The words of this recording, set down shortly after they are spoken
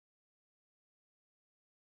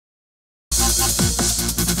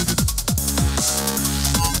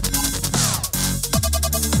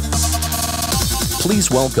Please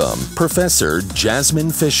welcome Professor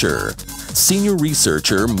Jasmin Fisher, Senior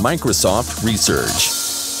Researcher, Microsoft Research.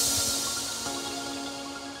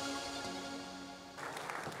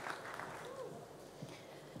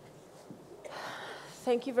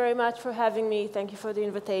 Thank you very much for having me. Thank you for the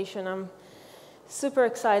invitation. I'm super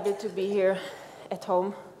excited to be here at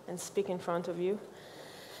home and speak in front of you.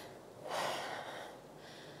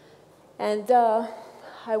 And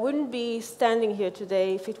I wouldn't be standing here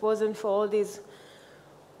today if it wasn't for all these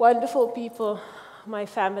wonderful people, my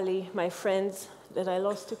family, my friends that I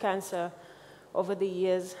lost to cancer over the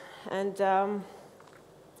years. And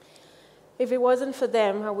if it wasn't for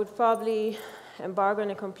them, I would probably embark on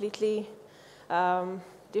a completely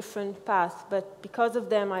different path. But because of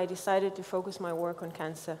them, I decided to focus my work on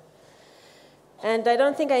cancer. And I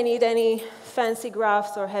don't think I need any fancy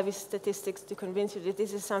graphs or heavy statistics to convince you that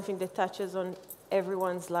this is something that touches on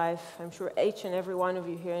everyone's life. I'm sure each and every one of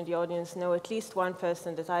you here in the audience know at least one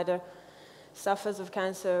person that either suffers of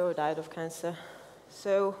cancer or died of cancer.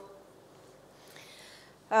 So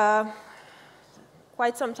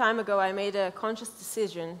quite some time ago, I made a conscious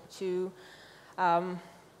decision to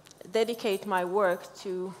dedicate my work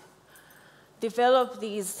to develop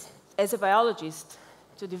these, as a biologist,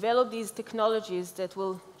 to develop these technologies that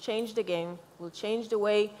will change the game, will change the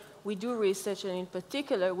way we do research, and in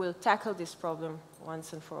particular, will tackle this problem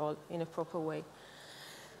once and for all in a proper way.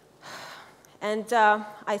 And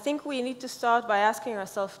I think we need to start by asking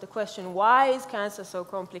ourselves the question, why is cancer so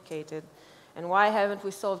complicated? And why haven't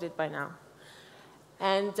we solved it by now?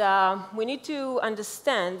 And we need to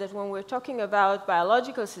understand that when we're talking about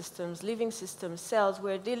biological systems, living systems, cells,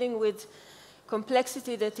 we're dealing with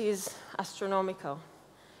complexity that is astronomical.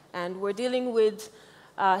 And we're dealing with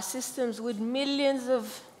systems with millions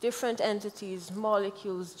of different entities,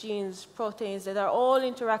 molecules, genes, proteins that are all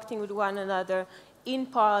interacting with one another in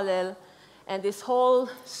parallel. And this whole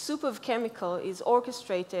soup of chemical is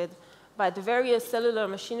orchestrated by the various cellular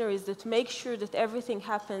machineries that make sure that everything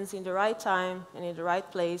happens in the right time and in the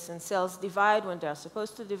right place, and cells divide when they're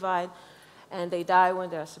supposed to divide, and they die when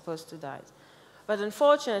they're supposed to die. But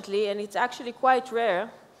unfortunately, and it's actually quite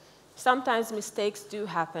rare, sometimes mistakes do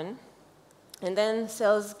happen, and then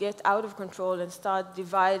cells get out of control and start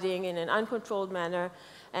dividing in an uncontrolled manner.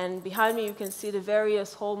 And behind me, you can see the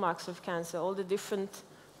various hallmarks of cancer, all the different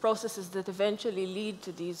processes that eventually lead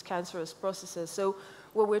to these cancerous processes. So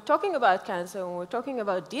when we're talking about cancer, when we're talking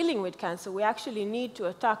about dealing with cancer, we actually need to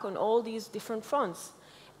attack on all these different fronts.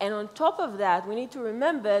 And on top of that, we need to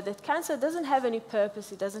remember that cancer doesn't have any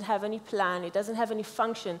purpose, it doesn't have any plan, it doesn't have any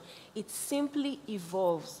function. It simply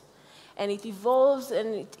evolves. And it evolves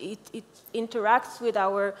and it interacts with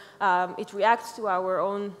our, it reacts to our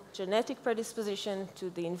own genetic predisposition, to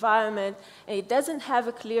the environment, and it doesn't have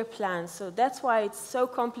a clear plan. So that's why it's so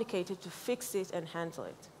complicated to fix it and handle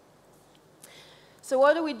it. So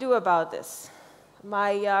what do we do about this?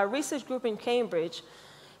 My research group in Cambridge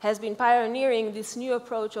has been pioneering this new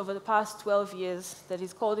approach over the past 12 years that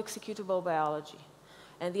is called executable biology.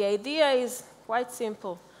 And the idea is quite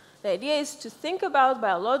simple. The idea is to think about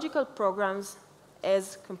biological programs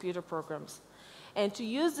as computer programs, and to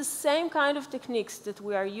use the same kind of techniques that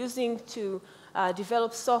we are using to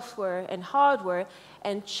develop software and hardware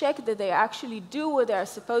and check that they actually do what they are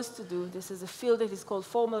supposed to do. This is a field that is called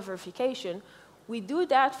formal verification. We do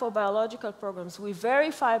that for biological programs. We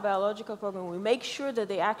verify biological programs. We make sure that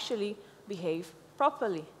they actually behave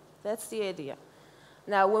properly. That's the idea.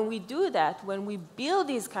 Now, when we do that, when we build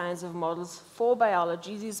these kinds of models for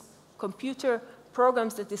biology, these computer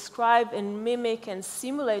programs that describe and mimic and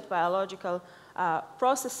simulate biological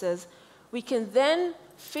processes, we can then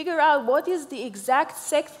figure out what is the exact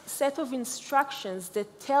set of instructions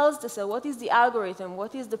that tells the cell, what is the algorithm,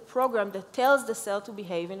 what is the program that tells the cell to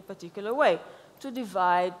behave in a particular way, to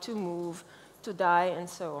divide, to move, to die, and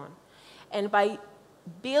so on. And by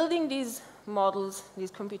building these models, these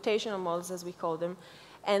computational models as we call them,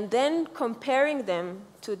 and then comparing them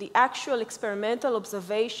to the actual experimental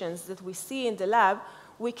observations that we see in the lab,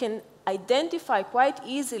 we can identify quite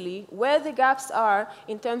easily where the gaps are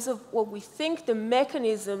in terms of what we think the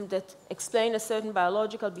mechanism that explains a certain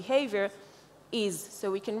biological behavior is.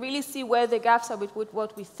 So we can really see where the gaps are with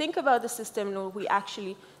what we think about the system and what we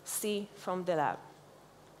actually see from the lab.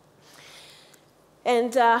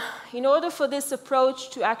 And in order for this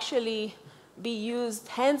approach to actually be used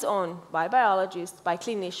hands-on by biologists, by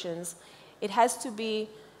clinicians, it has to be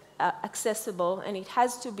accessible, and it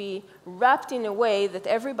has to be wrapped in a way that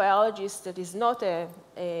every biologist that is not a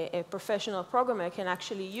professional programmer can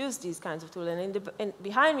actually use these kinds of tools. And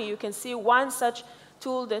behind me, you can see one such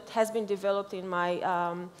tool that has been developed in my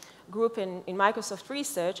group in Microsoft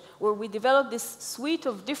Research, where we developed this suite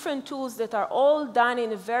of different tools that are all done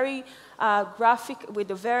in a very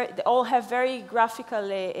they all have very graphical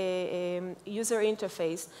user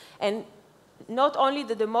interface. And not only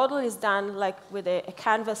that the model is done like with a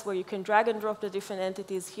canvas where you can drag and drop the different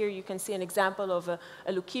entities. Here you can see an example of a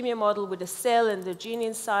leukemia model with a cell and the gene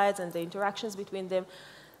inside and the interactions between them.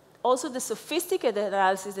 Also, the sophisticated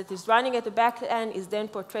analysis that is running at the back end is then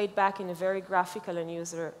portrayed back in a very graphical and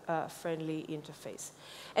user-friendly interface.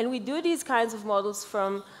 And we do these kinds of models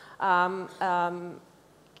from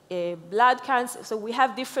blood cancer. So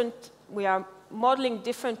we are modeling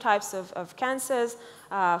different types of cancers,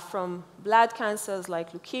 from blood cancers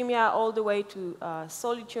like leukemia all the way to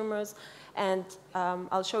solid tumors. And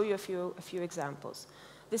I'll show you a few examples.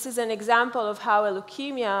 This is an example of how a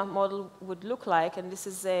leukemia model would look like, and this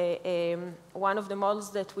is one of the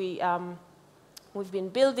models that we've been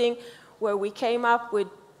building, where we came up with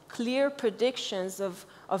clear predictions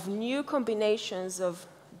of new combinations of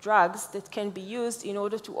drugs that can be used in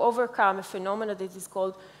order to overcome a phenomenon that is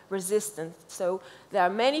called resistance. So there are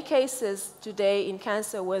many cases today in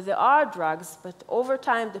cancer where there are drugs, but over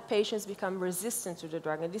time the patients become resistant to the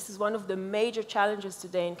drug, and this is one of the major challenges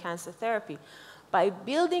today in cancer therapy. By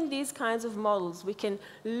building these kinds of models, we can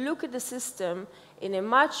look at the system in a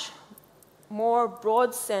much more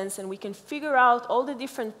broad sense, and we can figure out all the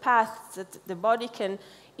different paths that the body can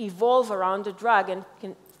evolve around the drug and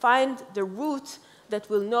can find the route that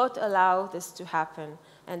will not allow this to happen.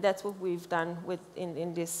 And that's what we've done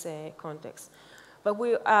in this context. But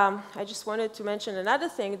I just wanted to mention another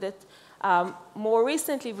thing, that more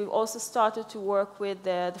recently, we've also started to work with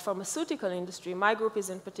the pharmaceutical industry. My group is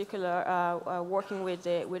in particular working with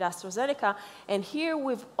AstraZeneca. And here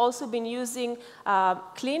we've also been using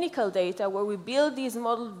clinical data where we build these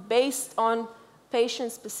models based on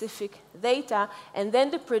patient-specific data. And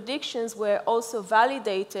then the predictions were also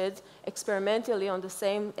validated experimentally on the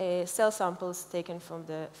same cell samples taken from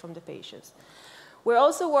the patients. We're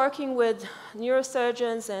also working with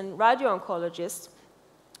neurosurgeons and radio-oncologists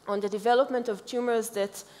on the development of tumors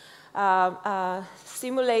that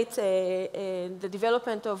simulate the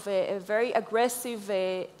development of a very aggressive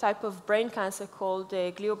type of brain cancer called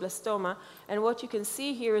glioblastoma. And what you can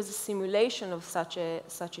see here is a simulation of such a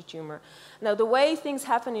tumor. Now, the way things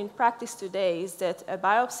happen in practice today is that a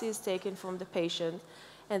biopsy is taken from the patient,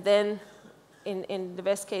 and then in the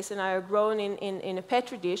best case scenario, grown in a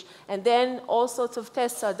Petri dish, and then all sorts of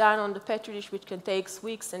tests are done on the Petri dish, which can take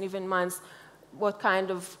weeks and even months. What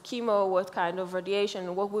kind of chemo, what kind of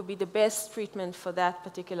radiation, what would be the best treatment for that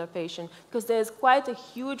particular patient. Because there's quite a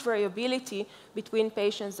huge variability between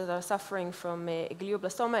patients that are suffering from a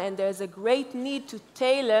glioblastoma, and there's a great need to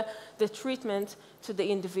tailor the treatment to the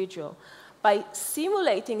individual. By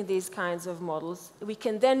simulating these kinds of models, we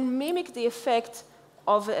can then mimic the effect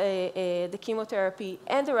of the chemotherapy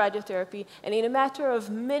and the radiotherapy, and in a matter of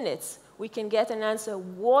minutes, we can get an answer,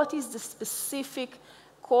 what is the specific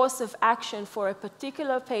course of action for a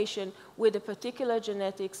particular patient with a particular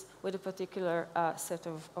genetics, with a particular set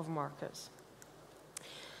of markers.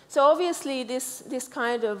 So obviously, these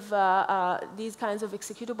kinds of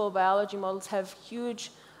executable biology models have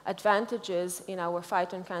huge advantages in our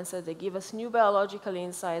fight on cancer. They give us new biological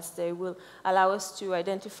insights. They will allow us to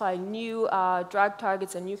identify new drug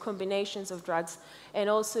targets and new combinations of drugs, and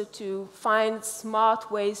also to find smart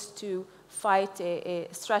ways to fight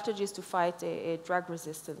strategies to fight drug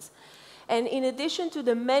resistance. And in addition to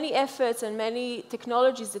the many efforts and many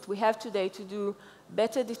technologies that we have today to do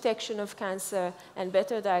better detection of cancer and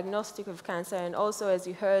better diagnostic of cancer, and also, as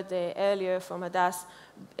you heard earlier from Hadass,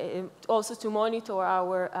 also to monitor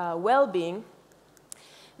our well-being,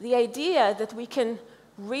 the idea that we can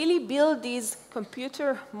really build these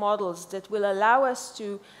computer models that will allow us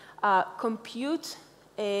to compute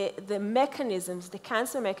the mechanisms, the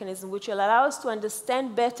cancer mechanism, which will allow us to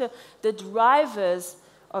understand better the drivers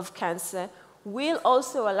of cancer, will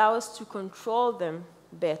also allow us to control them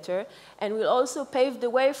better, and will also pave the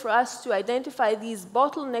way for us to identify these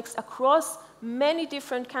bottlenecks across many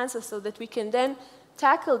different cancers, so that we can then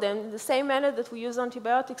tackle them in the same manner that we use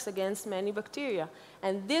antibiotics against many bacteria.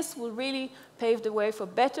 And this will really pave the way for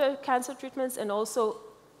better cancer treatments and also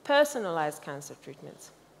personalized cancer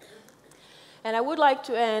treatments. And I would like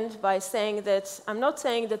to end by saying that I'm not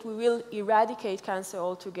saying that we will eradicate cancer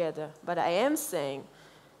altogether, but I am saying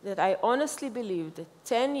that I honestly believe that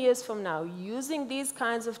 10 years from now, using these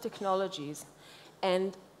kinds of technologies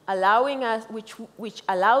and allowing us, which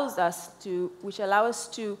allow us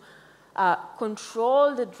to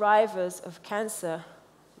control the drivers of cancer,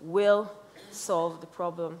 will solve the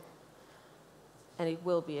problem, and it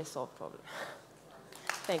will be a solved problem.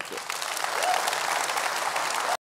 Thank you. Thank you.